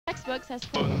books as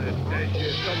full. Sometimes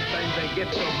I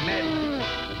get so mad.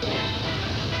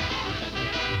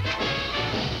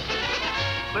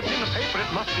 But in the paper,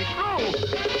 it must be true.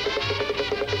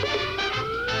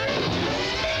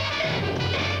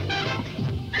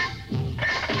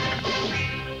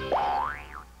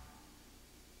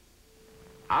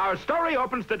 Our story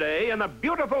opens today in the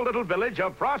beautiful little village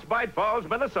of Frostbite Falls,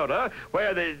 Minnesota,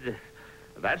 where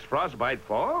that's Frostbite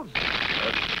Falls?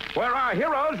 Where our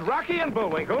heroes, Rocky and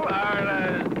Bullwinkle,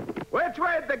 are, Which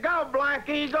way'd they go, Black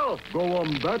Eagle? Go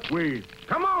that way.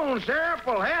 Come on, Sheriff.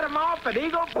 We'll head them off at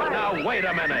Eagle Flat. Now, wait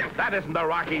a minute. That isn't the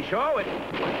Rocky show.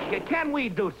 Can we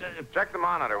do... Check the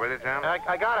monitor, will you, Jim?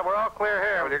 I got it. We're all clear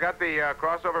here. Well, you got the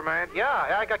crossover made?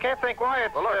 Yeah, I can't think why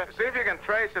it's... Well, look, see if you can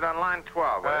trace it on line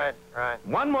 12. Right.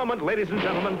 One moment, ladies and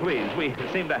gentlemen, please. We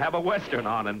seem to have a Western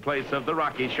on in place of the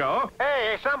Rocky show.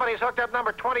 Hey, somebody's hooked up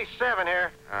number 27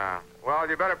 here. Well,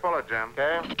 you better pull it, Jim.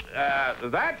 Okay.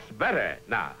 That's better.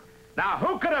 Now,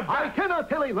 who could have... I cannot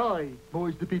tell a lie.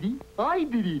 More's the pity. I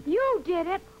did it. You did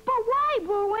it. But why,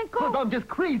 Bullwinkle? Because I'm just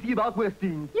crazy about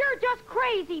Westerns. You're just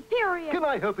crazy, period. Can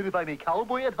I help it if I'm a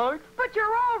cowboy at heart? But you're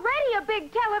already a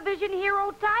big television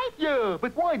hero type. Yeah,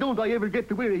 but why don't I ever get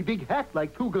to wear a big hat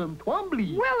like Two-Gun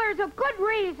Twombly? Well, there's a good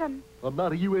reason. I'm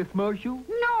not a U.S. Marshal?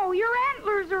 No, your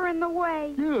antlers are in the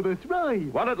way. Yeah, that's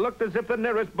right. Well, it looked as if the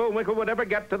nearest Bullwinkle would ever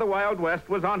get to the Wild West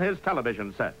was on his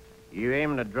television set. You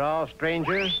aim to draw,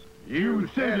 stranger? You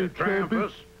said it,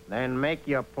 Trampus. Then make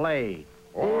your play.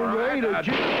 All right, Oh,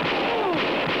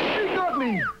 he got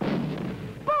me.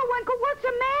 Bullwinkle, what's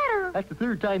the matter? That's the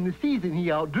third time this season he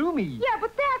outdrew me. Yeah,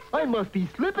 but that's... I must be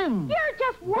slipping. You're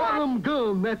just what? Bottom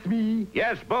gun, that's me.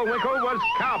 Yes, Bullwinkle was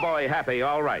cowboy happy,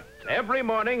 all right. Every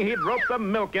morning, he'd rope the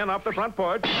milk in off the front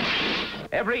porch.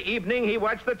 Every evening, he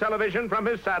watched the television from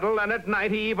his saddle, and at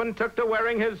night, he even took to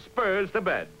wearing his spurs to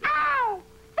bed. Ow!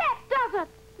 That does it.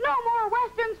 No more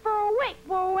Westerns for a week,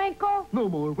 Bullwinkle. No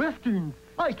more Westerns.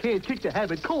 I can't kick to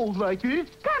have it cold like this.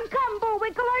 Come,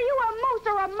 Bullwinkle. Are you a moose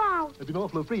or a mouse? I've been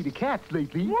awful afraid of cats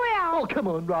lately. Well... Oh, come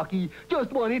on, Rocky.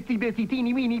 Just one itsy-bitsy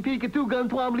teeny-weeny peek at Two-Gun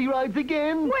Twombly rides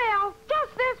again. Well,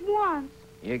 just this once.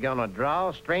 You gonna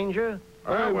draw, stranger?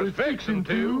 I was fixing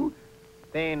to.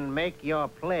 Then make your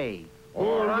play.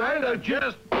 All right, I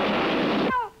just...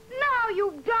 Now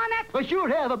you've done it. I sure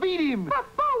have. I beat him. But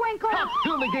Bullwinkle... Top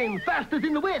film again. Fastest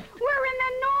in the West. We're in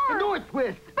the The north.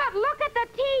 Northwest. But look at the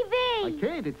TV. I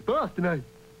can't. It's bust, and I...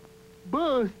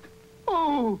 Bust?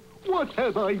 Oh, what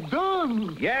have I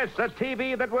done? Yes, a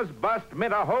TV that was bust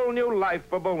meant a whole new life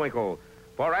for Bullwinkle.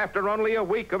 For after only a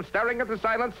week of staring at the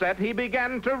silent set, he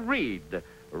began to read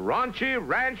raunchy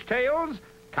ranch tales,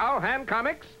 cowhand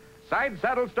comics, side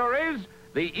saddle stories,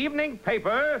 the evening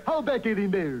paper. How'd that get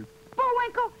in there?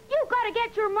 Bullwinkle, you gotta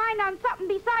get your mind on something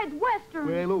besides Westerns.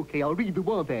 Well, okay, I'll read the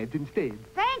want ads instead.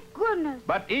 Thank goodness.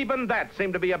 But even that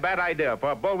seemed to be a bad idea,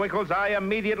 for Bullwinkle's eye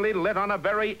immediately lit on a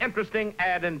very interesting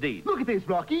ad indeed. Look at this,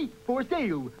 Rocky. For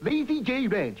sale, Lazy J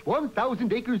Ranch,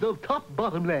 1,000 acres of top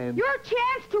bottom land. Your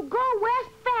chance to go west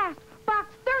fast.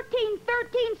 Box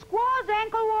 1313, Squaws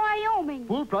Ankle, Wyoming.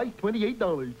 Full price, $28.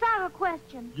 Solid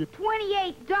question. Yep.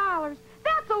 $28.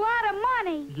 That's a lot of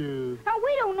money. Yeah. Now,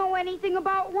 we don't know anything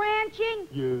about ranching.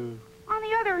 Yeah. On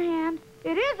the other hand,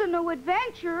 it is a new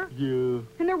adventure. Yeah.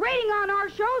 And the rating on our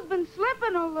show's been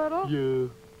slipping a little. Yeah.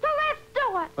 So let's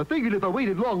do it. I figured if I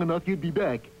waited long enough, you'd be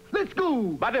back. Let's go!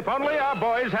 But if only our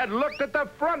boys had looked at the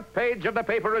front page of the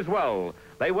paper as well,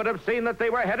 they would have seen that they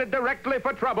were headed directly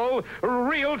for trouble,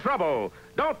 real trouble.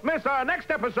 Don't miss our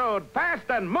next episode, Fast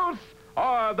and Moose,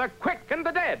 or The Quick and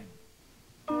the Dead.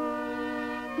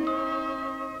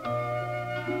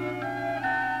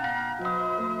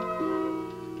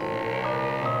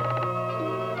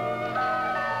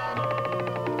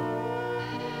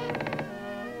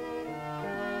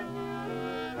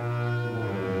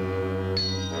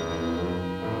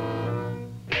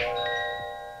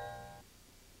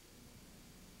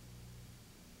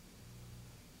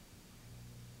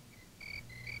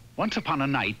 Once upon a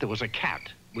night, there was a cat,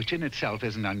 which in itself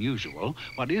isn't unusual.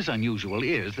 What is unusual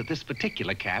is that this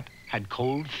particular cat had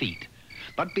cold feet.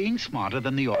 But being smarter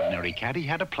than the ordinary cat, he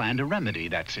had a plan to remedy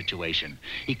that situation.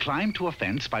 He climbed to a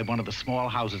fence by one of the small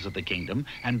houses of the kingdom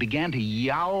and began to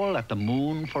yowl at the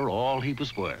moon for all he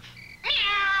was worth.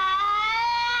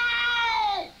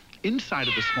 Inside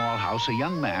of the small house, a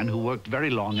young man who worked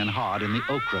very long and hard in the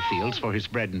okra fields for his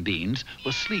bread and beans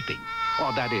was sleeping.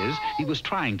 Or that is, he was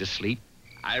trying to sleep.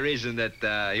 I reason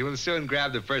that he will soon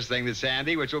grab the first thing that's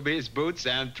handy, which will be his boots,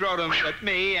 and throw them at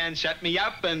me and shut me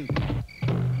up, and...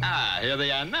 Ah, here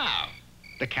they are now.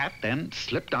 The cat then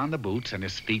slipped on the boots, and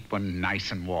his feet were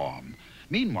nice and warm.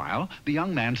 Meanwhile, the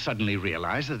young man suddenly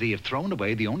realized that he had thrown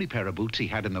away the only pair of boots he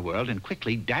had in the world and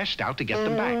quickly dashed out to get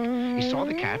them back. He saw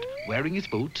the cat wearing his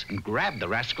boots and grabbed the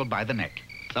rascal by the neck.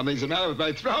 Something's the matter with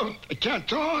my throat. I can't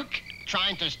talk.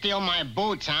 Trying to steal my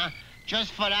boots, huh?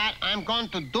 Just for that, I'm going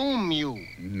to doom you.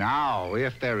 Now,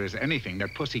 if there is anything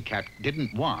that Pussycat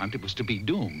didn't want, it was to be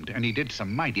doomed, and he did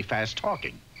some mighty fast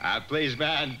talking. Please,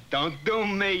 man, don't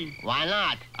doom me. Why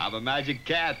not? I'm a magic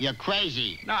cat. You're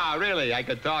crazy. No, really, I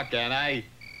could talk, can't I?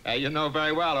 You know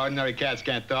very well ordinary cats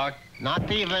can't talk. Not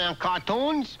even in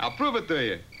cartoons? I'll prove it to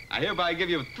you. I hereby give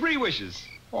you 3 wishes.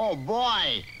 Oh,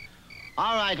 boy.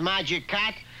 All right, Magic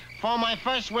Cat. For my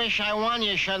first wish, I want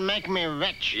you should make me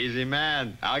rich. Easy,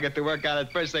 man. I'll get to work on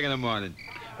it first thing in the morning.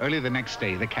 Early the next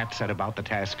day, the cat set about the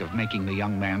task of making the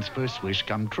young man's first wish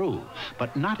come true,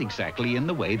 but not exactly in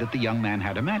the way that the young man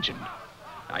had imagined.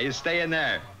 Now, you stay in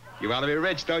there. You want to be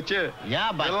rich, don't you?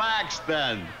 Yeah, but... Relax,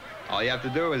 then. All you have to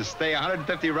do is stay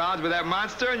 150 rounds with that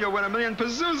monster, and you'll win 1,000,000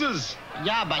 pazouzas.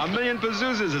 Yeah, but... 1,000,000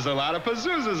 pazouzas is a lot of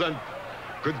pazouzas, and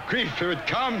good grief, here it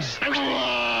comes. No.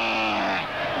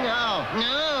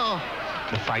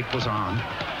 The fight was on.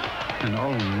 And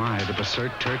oh my, the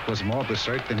Berserk Turk was more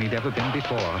berserk than he'd ever been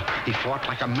before. He fought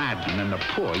like a madman, and the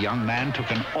poor young man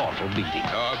took an awful beating.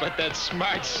 Oh, but that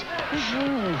smarts.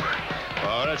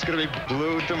 Oh, that's going to be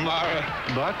blue tomorrow.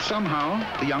 But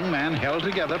somehow, the young man held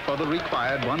together for the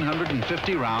required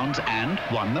 150 rounds and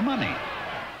won the money.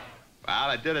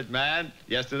 Well, I did it, man.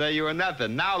 Yesterday you were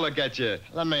nothing. Now look at you.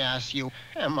 Let me ask you,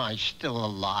 am I still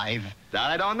alive?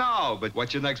 That I don't know, but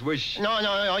what's your next wish?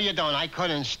 No, you don't. I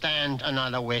couldn't stand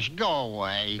another wish. Go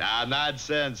away. Ah,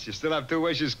 nonsense. You still have 2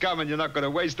 wishes coming. You're not going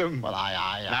to waste them. Well,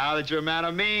 Now that you're a man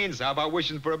of means, how about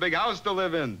wishing for a big house to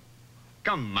live in?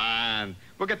 Come on.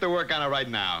 We'll get to work on it right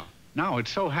now. Now, it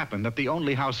so happened that the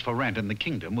only house for rent in the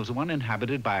kingdom was one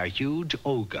inhabited by a huge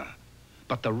ogre.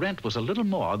 But the rent was a little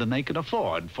more than they could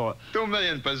afford for...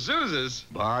 2,000,000 pazouzas?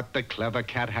 But the clever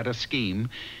cat had a scheme.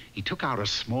 He took out a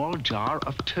small jar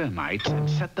of termites and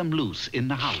set them loose in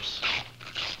the house.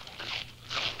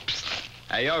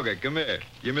 Hey, Ogre, come here.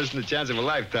 You're missing the chance of a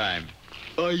lifetime.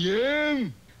 I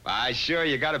am? Why, sure,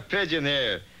 you got a pigeon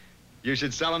here. You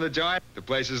should sell him the joint. The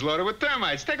place is loaded with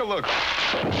termites. Take a look.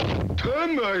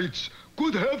 Termites?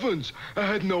 Good heavens, I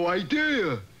had no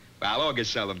idea. Well, ogres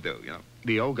seldom do, you know.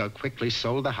 The ogre quickly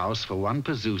sold the house for 1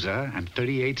 pazooza and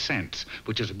 38 cents,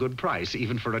 which is a good price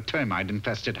even for a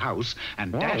termite-infested house,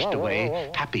 and dashed away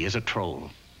happy as a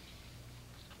troll.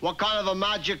 What kind of a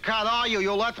magic cat are you?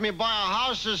 You let me buy a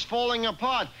house that's falling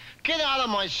apart. Get out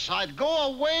of my sight.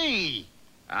 Go away.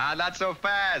 Ah, not so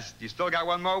fast. You still got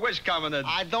 1 more wish coming in.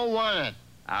 I don't want it.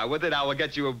 With it, I will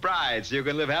get you a bride so you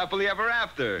can live happily ever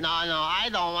after. No, I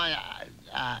don't want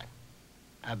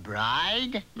a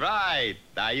bride? Right.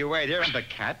 Now, you wait here. The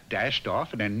cat dashed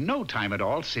off and in no time at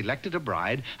all selected a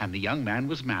bride, and the young man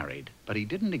was married. But he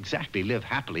didn't exactly live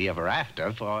happily ever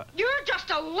after, for... You're just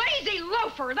a lazy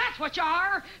loafer, that's what you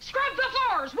are. Scrub the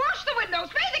floors, wash the windows,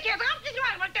 pay the kids.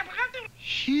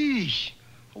 Sheesh.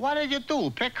 What did you do?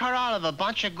 Pick her out of a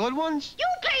bunch of good ones? You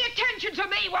pay attention to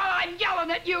me while I'm yelling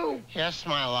at you. Yes,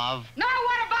 my love. Now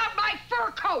what about my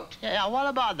fur coat? Yeah, what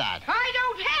about that? I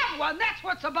don't have one, that's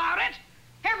what's about it.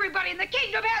 Everybody in the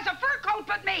kingdom has a fur coat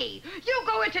but me. You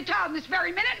go into town this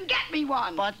very minute and get me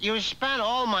one. But you spent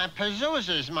all my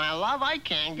pazouzas, my love. I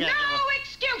can't get No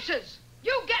excuses.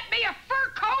 You get me a fur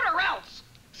coat or else.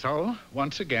 So,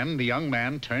 once again, the young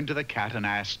man turned to the cat and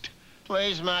asked...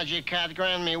 Please, Magic Cat,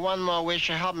 grant me 1 more wish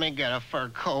to help me get a fur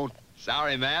coat.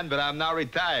 Sorry, man, but I'm now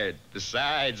retired.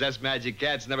 Besides, us magic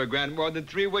cats never grant more than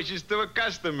 3 wishes to a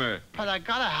customer. But I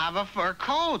gotta have a fur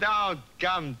coat. Don't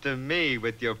come to me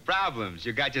with your problems.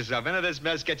 You got yourself into this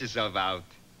mess, get yourself out.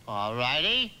 All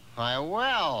righty, I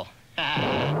will.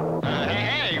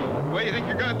 Hey, what do you think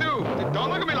you're gonna do?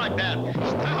 Don't look at me like that.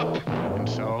 Stop. And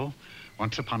so,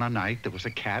 once upon a night, there was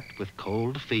a cat with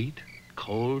cold feet,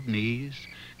 cold knees,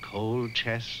 cold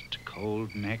chest,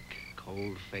 cold neck,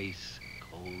 cold face,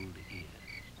 cold ears.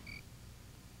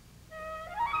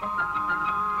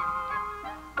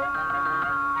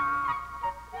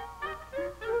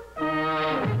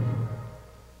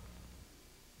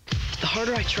 The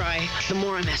harder I try, the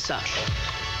more I mess up.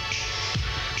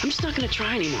 I'm just not gonna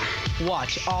try anymore.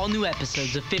 Watch all new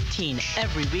episodes of 15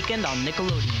 every weekend on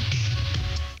Nickelodeon.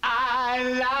 I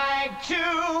like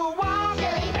to walk,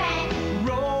 silly friends,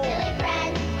 roll, silly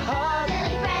friends, hug,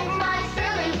 silly friends, my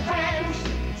silly friends.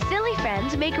 Silly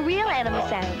friends make real animal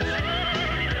sounds.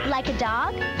 Like a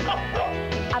dog,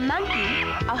 a monkey,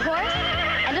 a horse,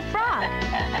 and a frog.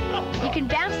 You can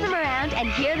bounce them around and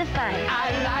hear the fun.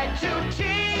 I like to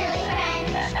tease, silly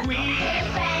friends, squeeze, silly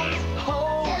friends,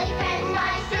 hold, silly friends,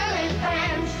 my silly friends.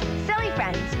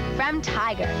 from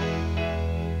Tiger.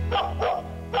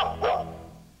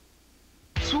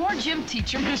 So our gym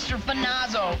teacher, Mr.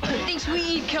 Finazzo, thinks we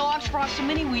eat Kellogg's Frosted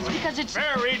Mini Wheats because it's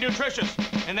very nutritious,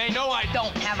 and they know I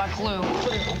don't have a clue.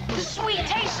 The sweet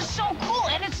taste is so cool,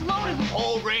 and it's loaded with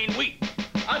whole grain wheat.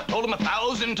 I've told them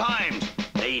 1,000 times.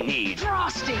 They need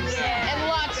frostings and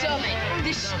lots of it.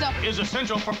 This stuff is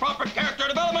essential for proper character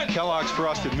development. Kellogg's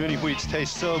Frosted Mini Wheats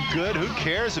taste so good, who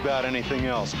cares about anything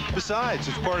else? Besides,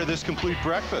 it's part of this complete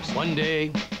breakfast. One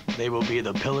day, they will be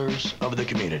the pillars of the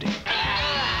community.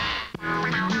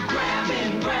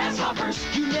 Grabbing grasshoppers,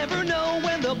 you never know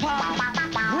when they'll pop.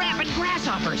 Grabbing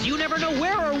grasshoppers, you never know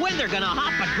where or when they're gonna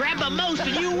hop, but grab the most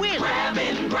and you win.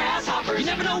 Grabbing grasshoppers, you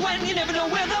never know when, you never know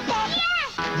where they'll pop.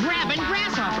 Yes! Grabbing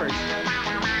grasshoppers.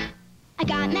 I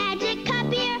got magic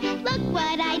copier, look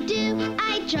what I do.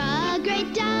 I draw a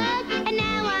great dog, and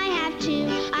now I have two.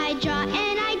 I draw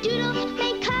and I doodle,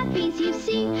 make copies you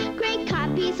see. Great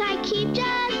copies I keep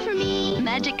just for me.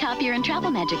 Magic Copier and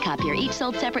Travel Magic Copier, each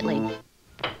sold separately.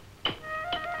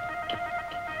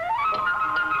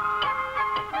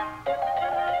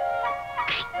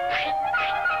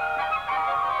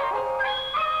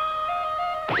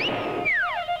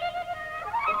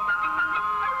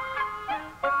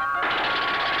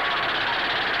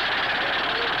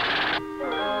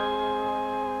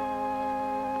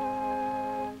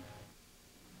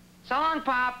 So long,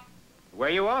 Pop. Where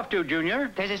you off to,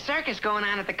 Junior? There's a circus going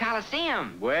on at the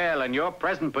Coliseum. Well, in your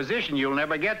present position, you'll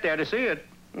never get there to see it.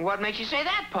 What makes you say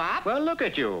that, Pop? Well, look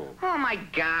at you. Oh, my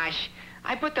gosh.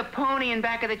 I put the pony in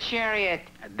back of the chariot.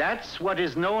 That's what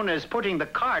is known as putting the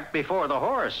cart before the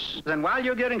horse. Then while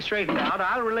you're getting straightened out,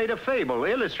 I'll relate a fable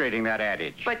illustrating that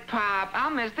adage. But, Pop,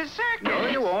 I'll miss the circus. No,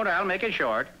 you won't. I'll make it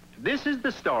short. This is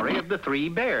the story of the 3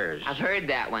 bears. I've heard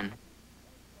that one.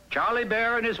 Charlie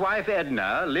Bear and his wife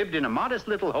Edna lived in a modest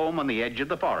little home on the edge of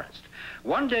the forest.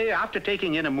 One day, after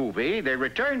taking in a movie, they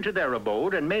returned to their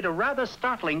abode and made a rather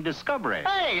startling discovery.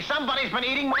 Hey, somebody's been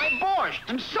eating my borscht.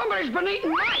 And somebody's been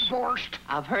eating my borscht.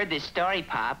 I've heard this story,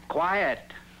 Pop. Quiet.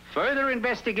 Further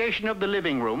investigation of the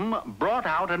living room brought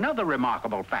out another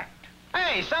remarkable fact.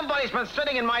 Hey, somebody's been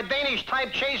sitting in my Danish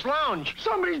type chaise lounge.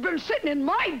 Somebody's been sitting in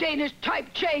my Danish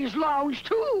type chaise lounge,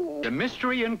 too. The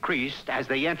mystery increased as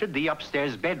they entered the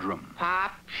upstairs bedroom.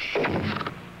 Pop.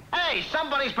 Hey,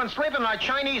 somebody's been sleeping in our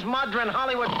Chinese modern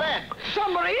Hollywood bed.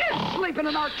 Somebody is sleeping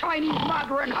in our Chinese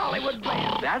modern Hollywood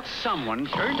bed. That someone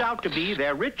turned out to be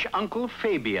their rich Uncle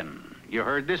Fabian. You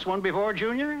heard this one before,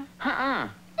 Junior? Uh-uh.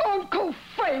 Uncle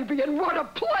Fabian, what a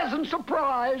pleasant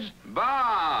surprise.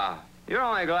 Bah! You're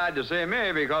only glad to see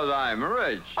me because I'm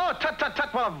rich. Oh, tut,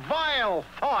 what a vile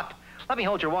thought. Let me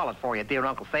hold your wallet for you, dear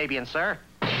Uncle Fabian, sir.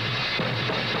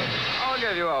 I'll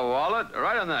give you a wallet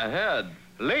right on the head.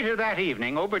 Later that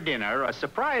evening, over dinner, a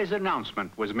surprise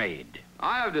announcement was made.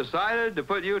 I have decided to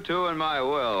put you 2 in my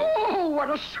will. Oh, what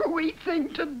a sweet thing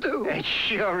to do. It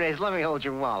sure is. Let me hold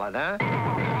your wallet, huh?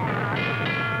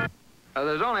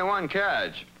 There's only one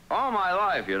catch. All my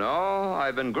life, you know,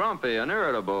 I've been grumpy and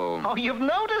irritable. Oh, you've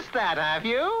noticed that, have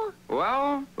you?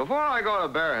 Well, before I go to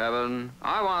bear heaven,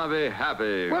 I want to be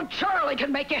happy. Well, Charlie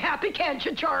can make you happy, can't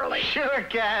you, Charlie? Sure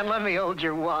can. Let me hold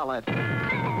your wallet.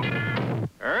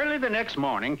 Early the next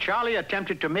morning, Charlie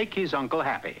attempted to make his uncle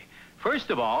happy. First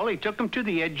of all, he took him to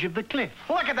the edge of the cliff.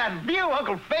 Look at that view,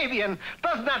 Uncle Fabian.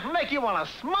 Doesn't that make you want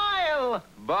to smile?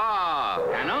 Bah!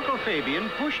 And Uncle Fabian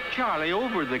pushed Charlie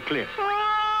over the cliff.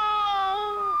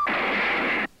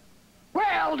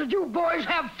 Well, did you boys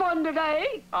have fun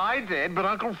today? I did, but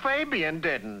Uncle Fabian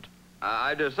didn't.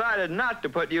 I decided not to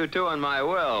put you 2 in my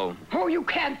will. Oh, you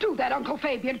can't do that, Uncle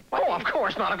Fabian. Oh, of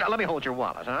course not. Let me hold your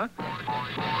wallet, huh?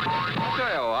 I'll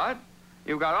tell you what.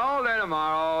 You've got all day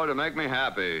tomorrow to make me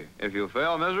happy. If you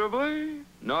fail miserably,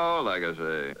 no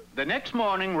legacy. The next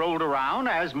morning rolled around,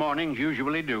 as mornings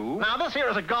usually do. Now, this here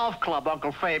is a golf club,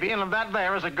 Uncle Fabian, and that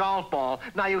there is a golf ball.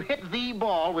 Now, you hit the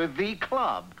ball with the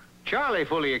club. Charlie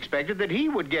fully expected that he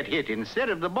would get hit instead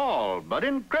of the ball, but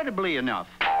incredibly enough.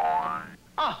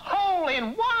 A hole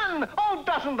in one! Oh,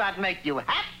 doesn't that make you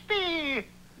happy?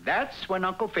 That's when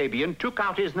Uncle Fabian took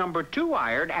out his number 2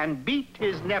 iron and beat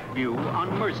his nephew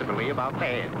unmercifully about the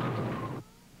head.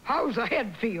 How's the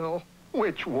head feel?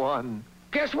 Which one?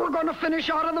 Guess we're going to finish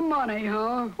out of the money,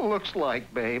 huh? Looks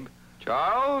like, babe.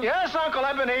 Charles? Yes, Uncle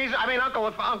Ebenezer.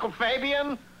 Uncle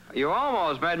Fabian. You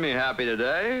almost made me happy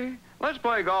today. Let's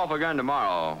play golf again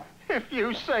tomorrow. If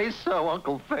you say so,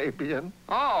 Uncle Fabian.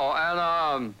 Oh,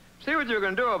 and, See what you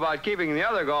can do about keeping the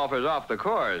other golfers off the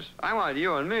course. I want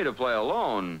you and me to play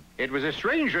alone. It was a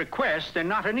strange request and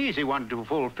not an easy one to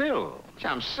fulfill.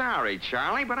 I'm sorry,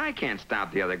 Charlie, but I can't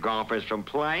stop the other golfers from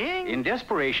playing. In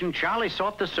desperation, Charlie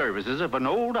sought the services of an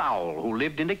old owl who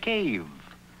lived in a cave.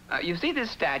 You see this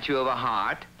statue of a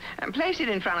heart? And place it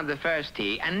in front of the first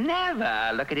tee and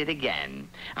never look at it again.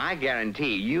 I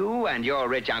guarantee you and your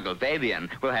rich Uncle Fabian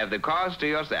will have the course to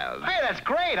yourselves. Hey, that's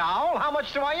great, Owl. How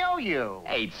much do I owe you?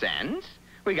 8 cents.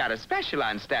 We got a special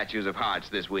on statues of hearts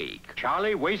this week.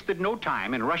 Charlie wasted no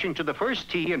time in rushing to the first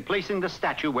tee and placing the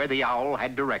statue where the owl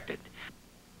had directed.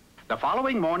 The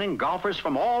following morning, golfers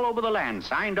from all over the land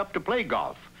signed up to play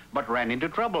golf, but ran into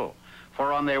trouble.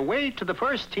 For on their way to the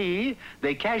first tee,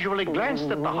 they casually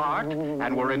glanced at the heart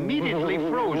and were immediately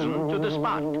frozen to the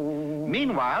spot.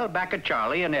 Meanwhile, back at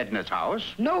Charlie and Edna's house...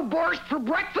 No borscht for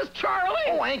breakfast, Charlie?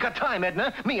 Oh, I ain't got time,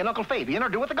 Edna. Me and Uncle Fabian are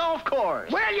due at the golf course.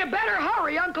 Well, you better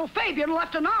hurry. Uncle Fabian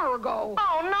left an hour ago.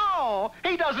 Oh, no.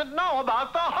 He doesn't know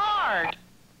about the heart.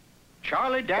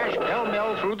 Charlie dashed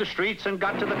pell-mell through the streets and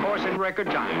got to the course in record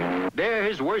time. There,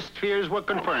 his worst fears were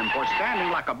confirmed, for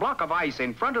standing like a block of ice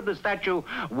in front of the statue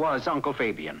was Uncle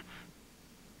Fabian.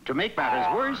 To make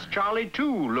matters worse, Charlie,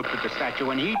 too, looked at the statue,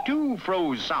 and he, too,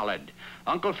 froze solid.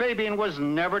 Uncle Fabian was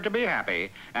never to be happy,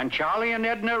 and Charlie and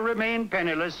Edna remained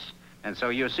penniless. And so,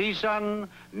 you see, son,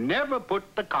 never put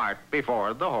the cart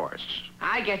before the horse.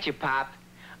 I get you, Pop.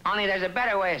 Only there's a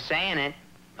better way of saying it.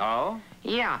 Oh?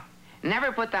 Yeah.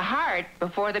 Never put the heart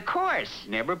before the course.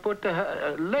 Never put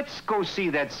the... let's go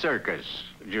see that circus,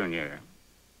 Junior.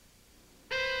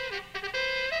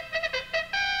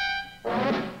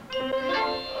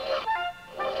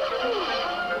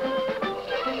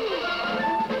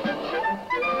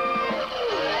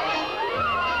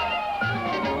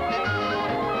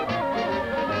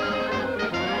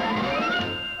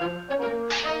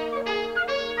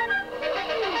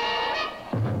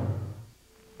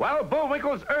 Well,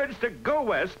 Bullwinkle's urge to go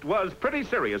west was pretty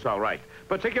serious, all right,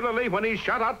 particularly when he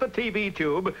shot out the TV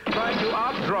tube trying to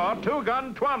outdraw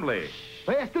Two-Gun Twombly.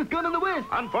 Fastest gun in the West.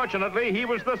 Unfortunately, he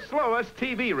was the slowest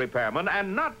TV repairman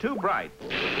and not too bright.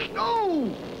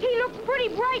 Oh, he looks pretty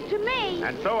bright to me.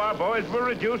 And so our boys were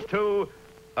reduced to,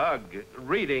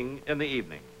 reading in the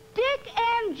evening. Dick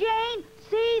and Jane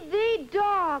see the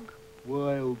dog.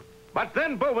 Wild. But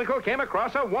then Bullwinkle came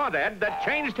across a want ad that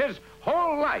changed his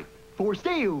whole life. For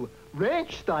sale,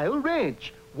 ranch-style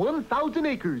ranch, 1,000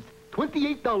 acres,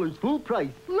 $28 full price.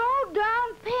 Low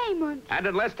down payment. And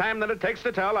in less time than it takes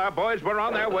to tell, our boys were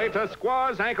on their way to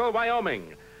Squaw's Ankle,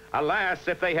 Wyoming. Alas,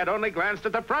 if they had only glanced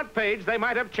at the front page, they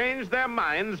might have changed their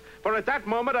minds, for at that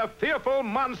moment a fearful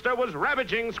monster was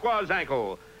ravaging Squaw's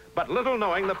Ankle. But little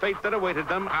knowing the fate that awaited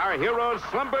them, our heroes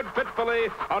slumbered fitfully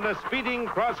on a speeding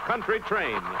cross-country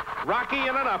train. Rocky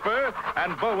in an upper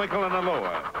and Bullwinkle in a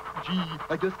lower. Gee,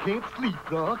 I just can't sleep,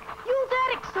 Doc. You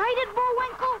that excited,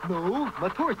 Bullwinkle? No, my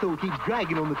torso keeps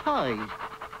dragging on the ties.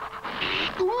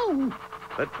 Ooh!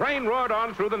 The train roared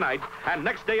on through the night, and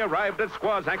next day arrived at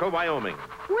Squaw's Ankle, Wyoming.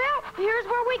 Well, here's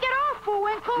where we get off,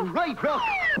 Bullwinkle. Right, Rock.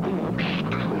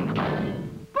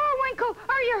 Bullwinkle,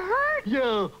 are you hurt?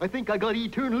 Yeah, I think I got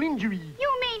eternal injuries.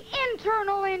 You mean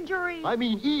internal injuries. I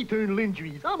mean eternal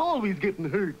injuries. I'm always getting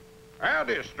hurt.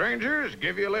 Howdy, strangers.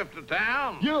 Give you a lift to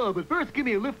town? Yeah, but first give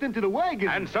me a lift into the wagon.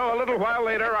 And so a little while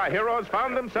later, our heroes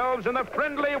found themselves in the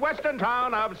friendly western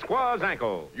town of Squaw's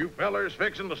Ankle. You fellers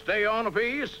fixing to stay on a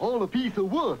piece? On a piece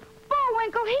of what?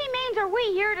 Bullwinkle, he means are we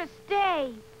here to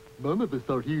stay? None of us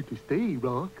are here to stay,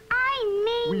 Rock. I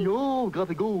mean... We all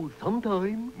gotta go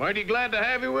sometime. Mighty glad to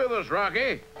have you with us,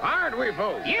 Rocky. Aren't we,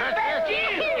 folks? You bet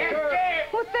you.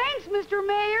 Well, thanks, Mr.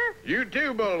 Mayor. You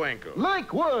too, Bullwinkle.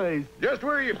 Likewise. Just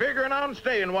where you figuring on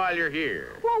staying while you're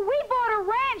here? Well, we bought a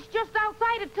ranch just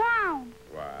outside of town.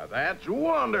 Why, that's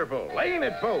wonderful. Ain't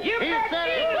it, folks? You bet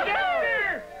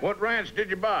you. What ranch did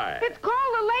you buy? It's called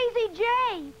a Lazy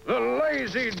J. The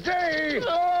Lazy J.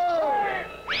 Oh!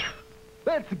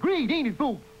 That's great, ain't it,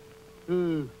 folks?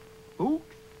 Folks?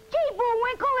 Gee,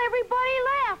 Bullwinkle, everybody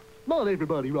left. Not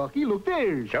everybody, Rocky. Look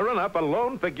there. Sure enough, a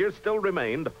lone figure still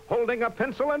remained, holding a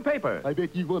pencil and paper. I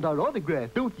bet you want our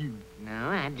autograph, don't you? No,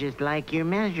 I'd just like your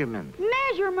measurements.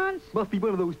 Measurements? Must be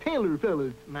one of those tailor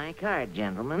fellas. My card,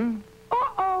 gentlemen.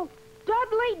 Uh-oh.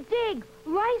 Dudley Digg,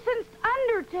 licensed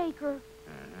undertaker.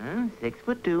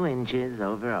 6'2"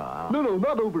 overall. No,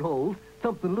 not overalls.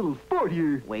 Something a little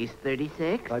sportier. Waist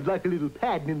 36. I'd like a little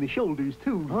padding in the shoulders,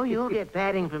 too. Oh, you'll get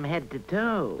padding from head to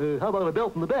toe. How about a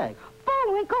belt in the back?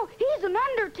 Bullwinkle, he's an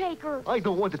undertaker. I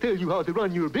don't want to tell you how to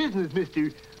run your business, mister,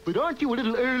 but aren't you a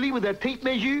little early with that tape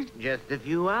measure? Just a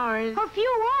few hours. A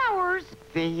few hours?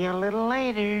 See you a little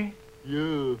later.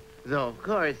 Yeah. Though, of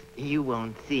course, you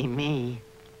won't see me.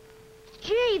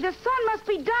 Gee, the sun must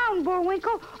be down,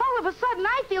 Bullwinkle. All of a sudden,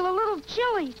 I feel a little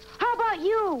chilly. How about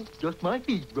you? Just my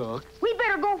feet, Rock. We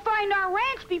better go find our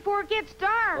ranch before it gets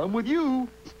dark. I'm with you.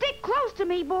 Stick close to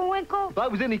me, Bullwinkle. If I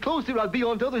was any closer, I'd be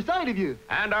on the other side of you.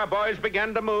 And our boys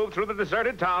began to move through the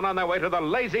deserted town on their way to the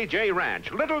Lazy J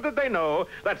Ranch. Little did they know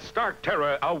that stark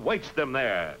terror awaits them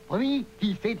there. Funny,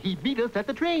 he said he'd meet us at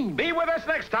the train. Be with us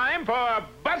next time for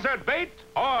Buzzard Bait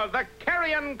or the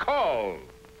Carrion Call.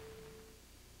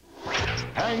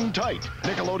 Hang tight.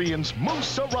 Nickelodeon's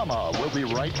Moose-a-Rama will be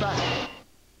right back.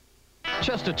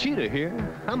 Chester Cheetah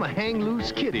here. I'm a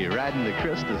hang-loose kitty riding the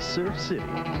crest of Surf City.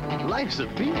 Life's a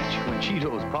beach when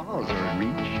Cheeto's paws are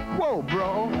in reach. Whoa,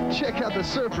 bro. Check out the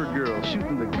surfer girl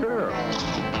shooting the girl.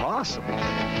 Awesome.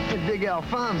 And Big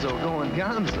Alfonso going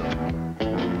gonzo.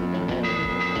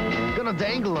 Gonna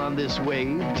dangle on this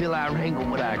wave till I wrangle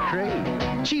what I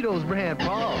crave. Cheeto's brand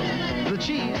paws. The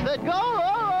cheese that goes.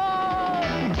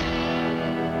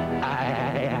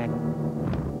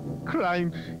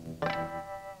 Crime.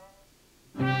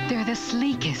 They're the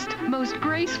sleekest, most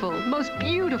graceful, most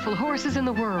beautiful horses in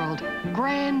the world.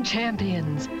 Grand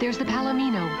champions. There's the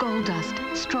Palomino, Gold Dust,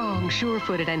 strong,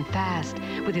 sure-footed, and fast.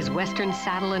 With his western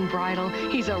saddle and bridle,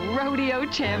 he's a rodeo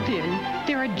champion.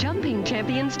 There are jumping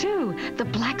champions, too. The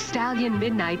Black Stallion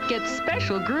Midnight gets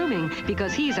special grooming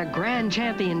because he's a grand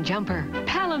champion jumper.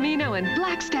 Palomino and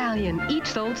Black Stallion, each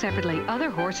sold separately. Other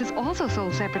horses also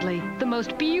sold separately. The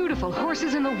most beautiful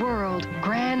horses in the world.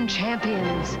 Grand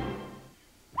champions.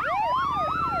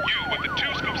 With the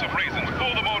 2 scoops of raisins,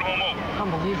 pull the boat home over.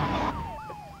 Unbelievable.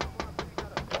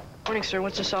 Morning, sir.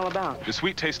 What's this all about? The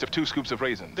sweet taste of 2 scoops of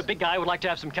raisins. The big guy would like to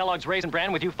have some Kellogg's Raisin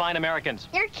Bran with you fine Americans.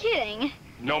 You're kidding.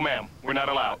 No, ma'am. We're not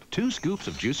allowed. 2 scoops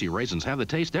of juicy raisins have the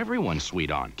taste everyone's sweet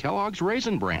on. Kellogg's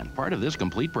Raisin Bran, part of this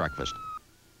complete breakfast.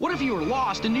 What if you were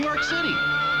lost in New York City?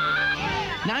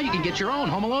 Now you can get your own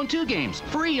Home Alone 2 games,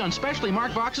 free on specially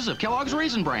marked boxes of Kellogg's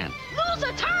Raisin Bran. Lose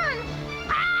a turn!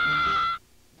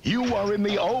 You are in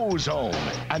the O-Zone.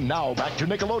 And now back to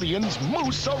Nickelodeon's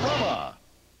Moose-a-Rama.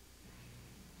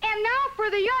 And now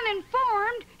for the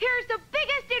uninformed, here's the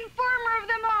biggest informer of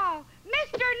them all,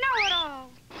 Mr. Know-It-All.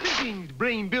 Greetings,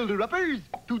 brain builder-uppers.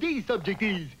 Today's subject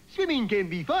is swimming can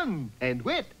be fun and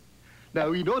wet.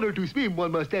 Now, in order to swim,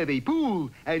 one must have a pool.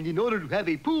 And in order to have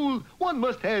a pool, one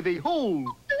must have a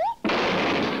hole.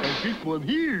 And this one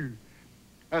here.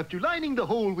 After lining the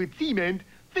hole with cement,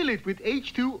 fill it with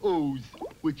H2Os,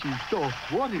 which is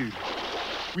soft water.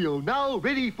 We are now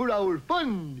ready for our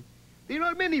fun. There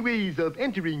are many ways of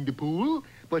entering the pool,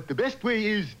 but the best way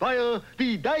is via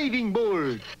the diving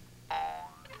board.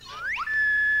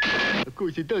 Of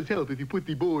course, it does help if you put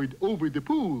the board over the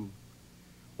pool.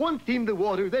 Once in the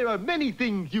water, there are many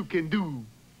things you can do,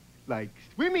 like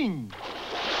swimming.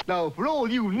 Now, for all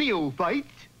you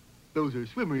neophytes, those are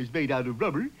swimmers made out of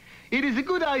rubber, it is a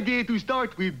good idea to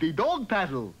start with the dog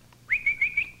paddle.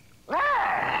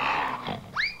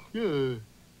 Yeah,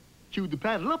 chewed the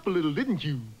paddle up a little, didn't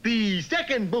you? The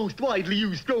second most widely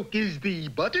used stroke is the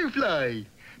butterfly.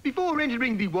 Before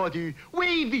entering the water,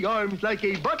 wave the arms like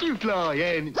a butterfly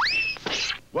and...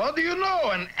 What do you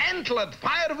know? An antlered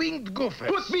fire-winged goofus.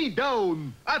 Put me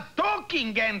down. A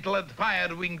talking antlered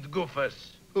fire-winged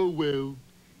goofus. Oh, well.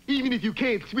 Even if you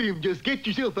can't swim, just get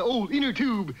yourself an old inner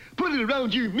tube, put it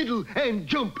around your middle, and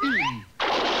jump in.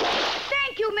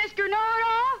 Thank you, Mr.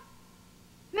 Know-It-All.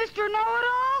 Mr.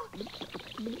 Know-It-All?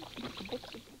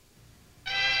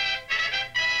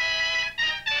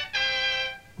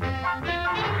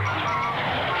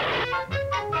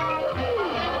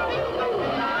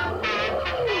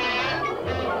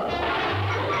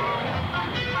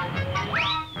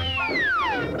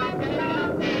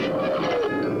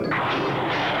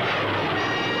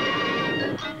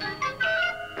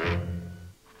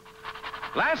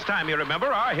 Last time, you remember,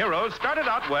 our heroes started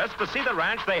out west to see the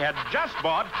ranch they had just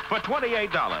bought for $28.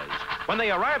 When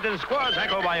they arrived in Squaw's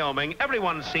Echo, Wyoming,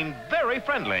 everyone seemed very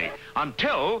friendly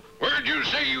until... Where'd you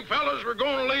say you fellas were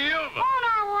going to live? On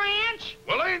our ranch.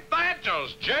 Well, ain't that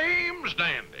just James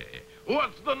Dandy?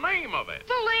 What's the name of it?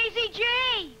 The Lazy J.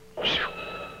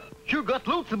 Sure got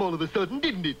lonesome all of a sudden,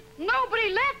 didn't it?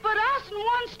 Nobody left but us and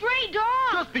one stray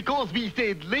dog. Just because we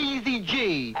said Lazy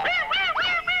J.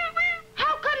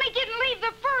 How come he didn't leave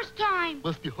the first time?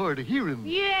 Must be hard to hear him.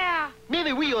 Yeah.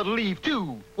 Maybe we ought to leave,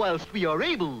 too, whilst we are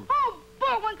able. Oh,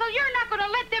 Bullwinkle, you're not going to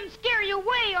let them scare you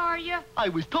away, are you? I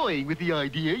was toying with the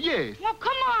idea, yes. Well,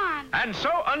 come on. And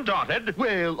so undaunted...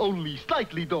 Well, only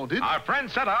slightly daunted. Our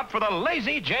friends set out for the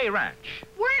Lazy J Ranch.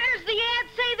 Where does the ad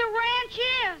say the ranch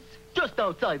is? Just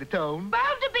outside of town.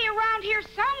 Bound to be around here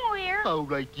somewhere. How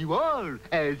right you are,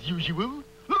 as usual.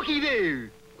 looky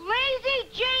there. Lazy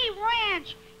J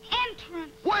Ranch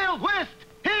entrance. Wild West,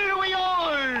 here we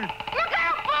are. Look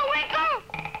out, Bullwinkle!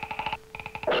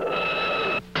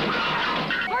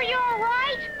 Are you all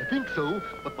right? I think so,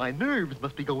 but my nerves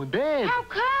must be going bad. How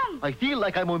come? I feel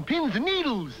like I'm on pins and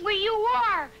needles. Well, you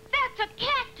are. That's a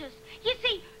cactus. You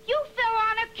see, you fell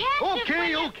on a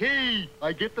cactus. Okay.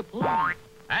 I get the point.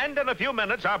 And in a few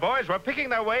minutes, our boys were picking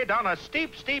their way down a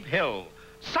steep, steep hill.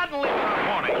 Suddenly, without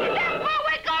warning... That's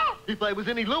Bullwinkle! If I was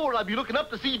any lower, I'd be looking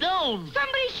up to see down.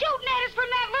 Somebody's shooting at us from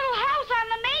that little house on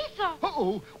the mesa.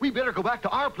 Uh-oh, we better go back to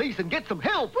our place and get some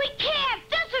help. We can't.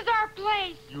 This is our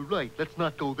place. You're right. Let's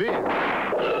not go there.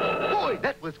 Boy,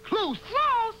 that was close.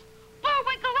 Close?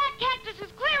 Bullwinkle, that cactus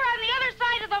is clear on the other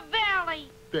side of the valley.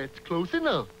 That's close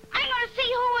enough. I'm going to see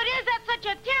who it is that's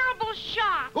such a terrible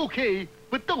shot. Okay,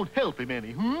 but don't help him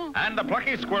any, And the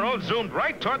plucky squirrel zoomed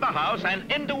right toward the house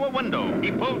and into a window.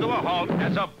 He pulled to a halt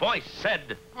as a voice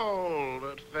said, Hold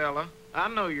it, fella. I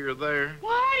know you're there.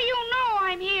 Well, how do you know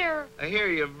I'm here? I hear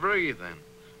you breathing.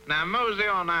 Now, mosey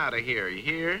on out of here, you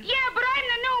hear? Yeah, but I'm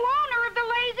the new owner of the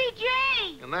Lazy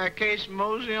J. In that case,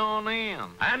 mosey on in.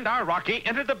 And our Rocky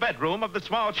entered the bedroom of the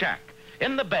small shack.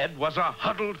 In the bed was a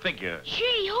huddled figure.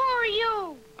 Gee, who are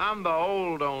you? I'm the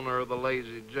old owner of the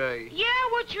Lazy J. Yeah,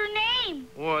 what's your name?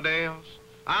 What else?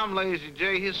 I'm Lazy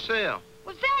J himself.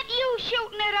 Was that you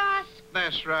shooting at us?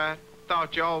 That's right.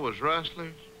 Thought y'all was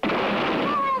rustlers. Go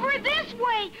over this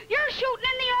way. You're shooting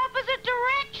in the opposite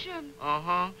direction.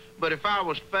 Uh-huh. But if I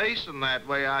was facing that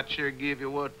way, I'd sure give you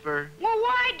what for. Well,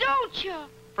 why don't you?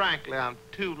 Frankly, I'm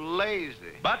too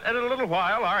lazy. But in a little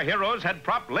while, our heroes had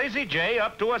propped Lazy J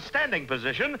up to a standing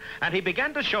position, and he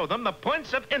began to show them the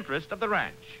points of interest of the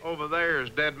ranch. Over there is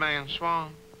Dead Man's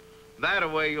Swamp.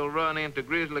 That-a-way you'll run into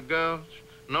Grizzly Gulch,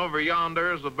 and over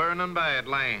yonder is the Burning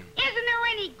Badlands. Isn't there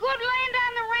any good land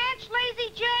on the ranch,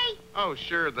 Lazy J? Oh,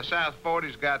 sure. The South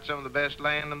 40's got some of the best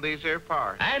land in these here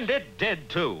parts. And it did,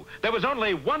 too. There was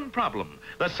only one problem.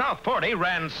 The South 40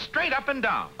 ran straight up and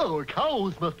down. Our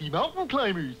cows must be mountain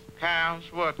climbers. Cows?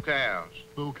 What cows?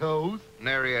 No cows.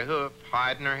 Nary a hoof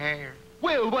hiding her hair.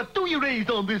 Well, what do you raise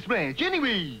on this ranch,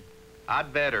 anyway?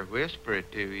 I'd better whisper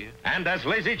it to you. And as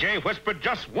Lazy J whispered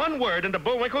just one word into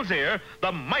Bullwinkle's ear,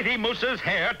 the mighty moose's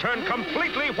hair turned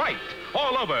completely white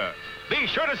all over. Be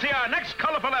sure to see our next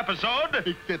colorful episode.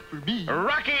 Except for me.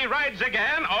 Rocky Rides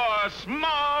Again or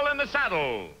Small in the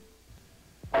Saddle.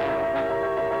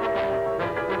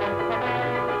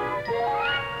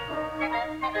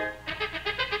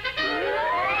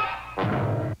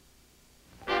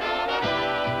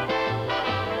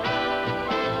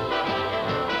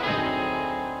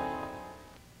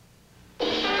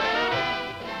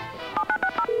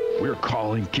 We're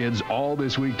calling kids all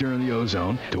this week during the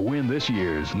Ozone to win this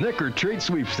year's Nick or Treat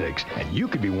sweepstakes, and you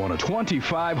could be one of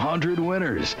 2,500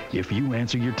 winners if you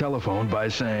answer your telephone by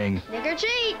saying, Nick or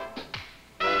Treat.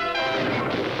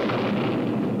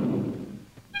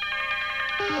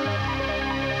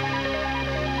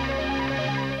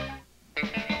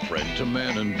 Friend to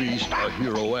man and beast, a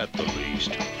hero at the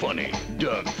least. Funny,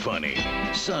 Doug Funny.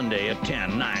 Sunday at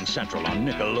 10, 9 Central on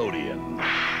Nickelodeon.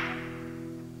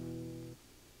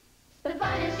 The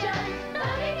fun is just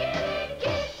starting in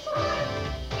Kids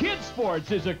Sports. Kids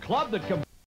Sports is a club that combines